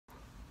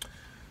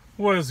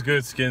What's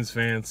good, Skins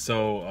fans?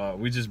 So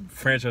we just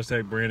franchise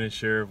tagged Brandon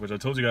Scherff, which I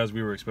told you guys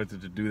we were expected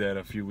to do that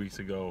a few weeks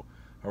ago.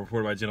 A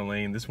report by Jenna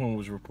Lane. This one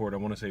was reported, I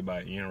want to say,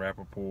 by Ian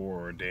Rappaport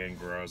or Dan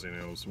Graz, and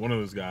it was one of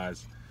those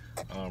guys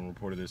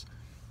reported this.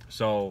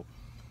 So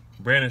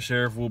Brandon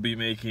Scherff will be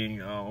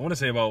making, I want to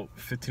say, about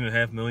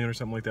 $15.5 million or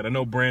something like that. I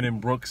know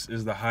Brandon Brooks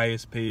is the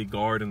highest paid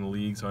guard in the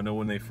league, so I know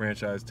when they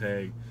franchise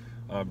tag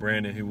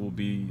Brandon, he will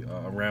be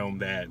around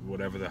that,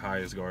 whatever the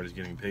highest guard is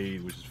getting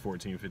paid, which is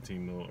 $14-15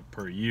 million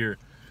per year.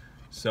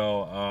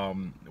 So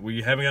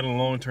we haven't got a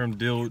long-term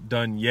deal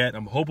done yet.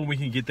 I'm hoping we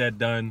can get that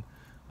done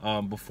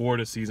before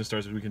the season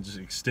starts, so we can just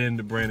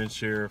extend Brandon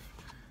Scherff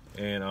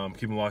and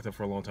keep him locked up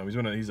for a long time.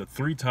 He's a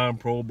three-time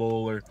Pro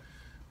Bowler.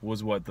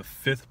 Was what, the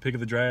 5th pick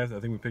of the draft? I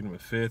think we picked him at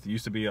 5th. He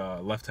used to be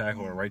a left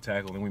tackle or right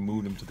tackle, and then we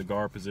moved him to the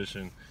guard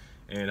position,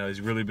 and he's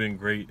really been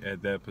great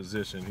at that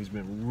position. He's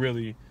been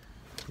really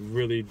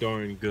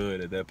darn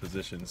good at that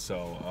position.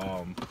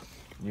 So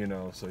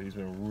so he's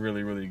been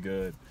really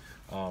good.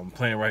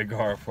 Playing right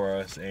guard for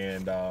us,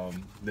 and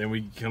then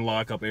we can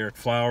lock up Eric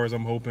Flowers,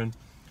 I'm hoping,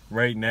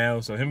 right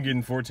now. So him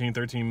getting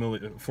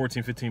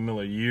 14-15 mil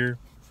a year,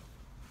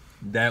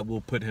 that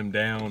will put him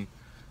down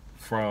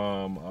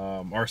from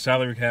our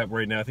salary cap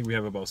right now. I think we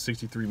have about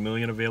 $63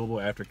 million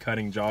available after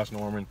cutting Josh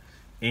Norman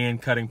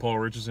and cutting Paul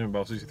Richardson,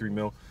 about $63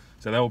 million.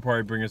 So that will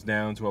probably bring us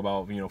down to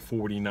about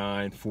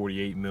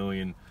 $48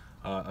 million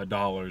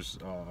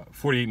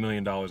 $48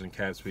 million in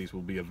cap space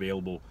will be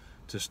available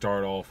to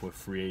start off with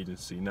free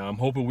agency. Now I'm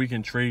hoping we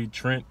can trade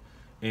Trent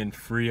and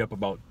free up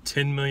about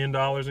 $10 million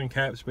in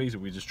cap space. If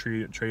we just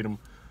trade him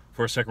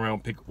for a second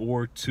round pick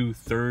or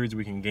 2/3,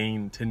 we can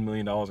gain $10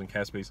 million in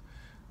cap space.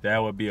 That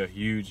would be a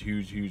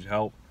huge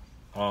help.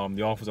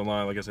 The offensive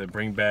line, like I said,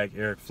 bring back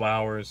Eric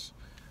Flowers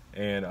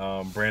and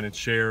Brandon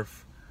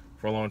Scherff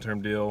for a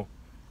long-term deal.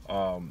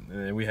 And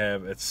then we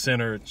have at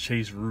center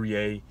Chase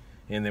Rouillet,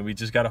 and then we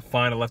just got to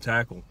find a left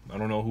tackle. I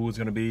don't know who it's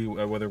going to be,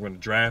 whether we're going to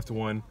draft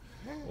one,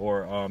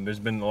 or there's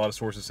been a lot of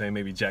sources saying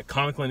maybe Jack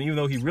Conklin. Even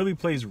though he really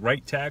plays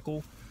right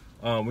tackle,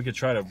 we could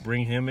try to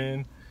bring him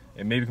in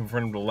and maybe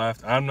convert him to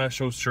left. I'm not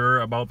so sure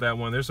about that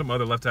one. There's some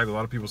other left tackle. A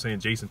lot of people saying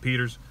Jason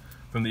Peters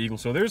from the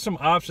Eagles. So there's some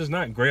options,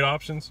 not great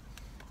options,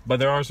 but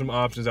there are some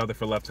options out there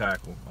for left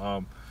tackle.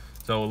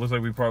 So it looks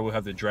like we probably will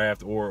have to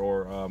draft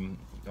or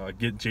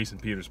get Jason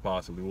Peters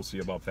possibly. We'll see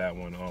about that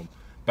one.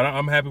 But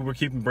I'm happy we're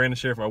keeping Brandon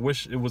Scherff. I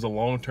wish it was a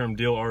long-term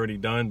deal already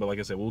done, but like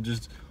I said, we'll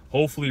just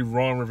hopefully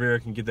Ron Rivera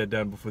can get that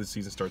done before the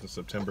season starts in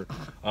September.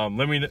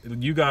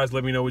 You guys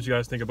let me know what you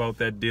guys think about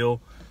that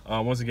deal.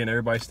 Once again,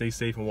 everybody stay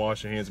safe and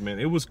wash your hands, man.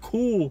 It was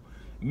cool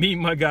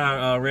meeting my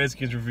guy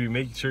Redskins Review.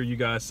 Make sure you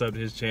guys sub to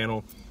his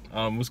channel.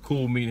 It was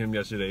cool meeting him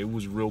yesterday. It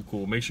was real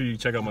cool. Make sure you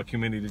check out my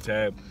community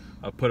tab.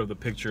 I put up the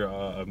picture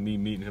of me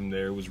meeting him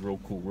there. It was real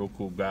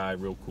cool guy,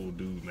 real cool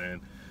dude,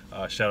 man.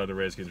 Shout out to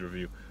Redskins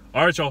Review.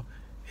 All right, y'all.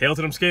 Hail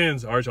to them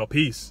Skins. All right, y'all.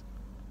 Peace.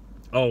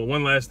 Oh,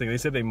 one last thing. They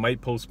said they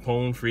might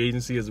postpone free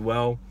agency as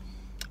well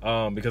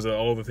because of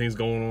all the things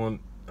going on.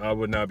 I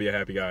would not be a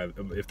happy guy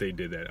if they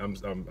did that.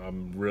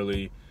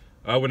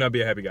 I would not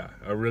be a happy guy.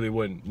 I really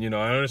wouldn't.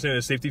 I understand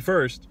it's safety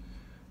first,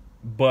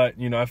 but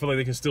I feel like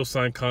they can still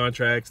sign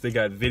contracts. They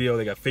got video,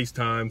 they got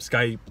FaceTime,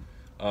 Skype,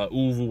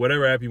 Uvu,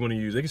 whatever app you want to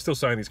use. They can still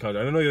sign these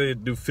contracts. I know they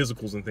do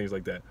physicals and things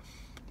like that,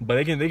 but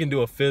they can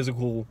do a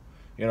physical.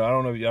 I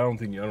don't know if you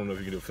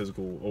can do a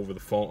physical over the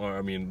phone,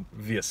 or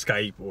via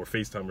Skype or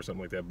FaceTime or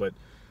something like that. But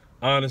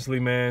honestly,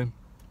 man,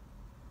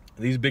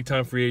 these big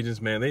time free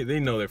agents, man, they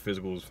know their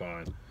physical is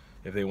fine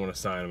if they want to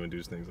sign them and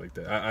do things like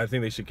that. I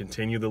think they should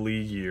continue the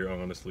league year,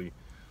 honestly.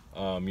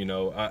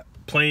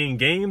 Playing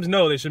games,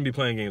 no, they shouldn't be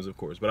playing games, of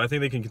course. But I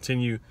think they can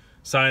continue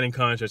signing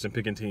contracts and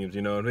picking teams.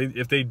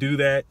 If they do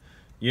that,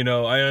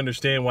 I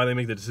understand why they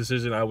make the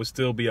decision. I would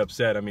still be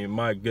upset.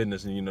 My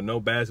goodness, and no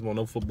basketball,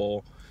 no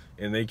football,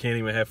 and they can't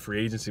even have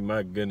free agency.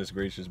 My goodness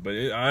gracious. But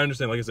I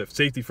understand, like I said,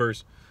 safety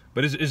first.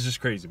 But it's just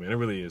crazy, man. It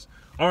really is.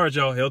 All right,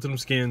 y'all. Hail to them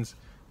Skins.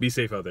 Be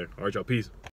safe out there. All right, y'all. Peace.